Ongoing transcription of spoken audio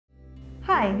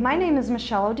Hi, my name is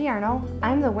Michelle Odierno.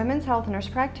 I'm the Women's Health Nurse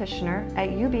Practitioner at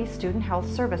UB Student Health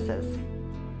Services.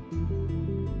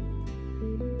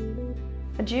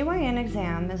 A GYN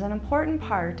exam is an important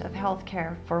part of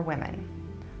healthcare for women.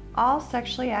 All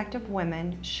sexually active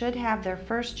women should have their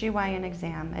first GYN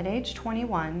exam at age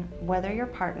 21, whether your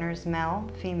partner is male,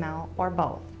 female, or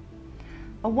both.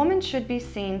 A woman should be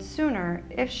seen sooner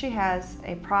if she has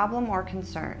a problem or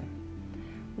concern.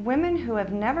 Women who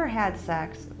have never had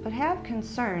sex but have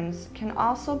concerns can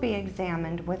also be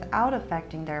examined without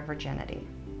affecting their virginity.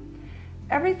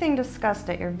 Everything discussed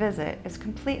at your visit is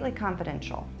completely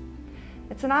confidential.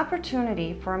 It's an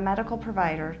opportunity for a medical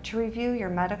provider to review your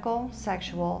medical,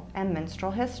 sexual, and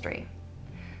menstrual history.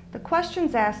 The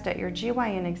questions asked at your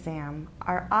GYN exam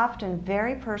are often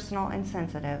very personal and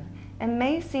sensitive and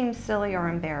may seem silly or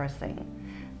embarrassing,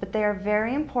 but they are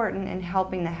very important in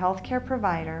helping the healthcare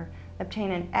provider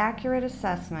obtain an accurate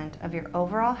assessment of your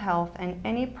overall health and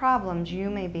any problems you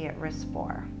may be at risk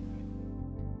for.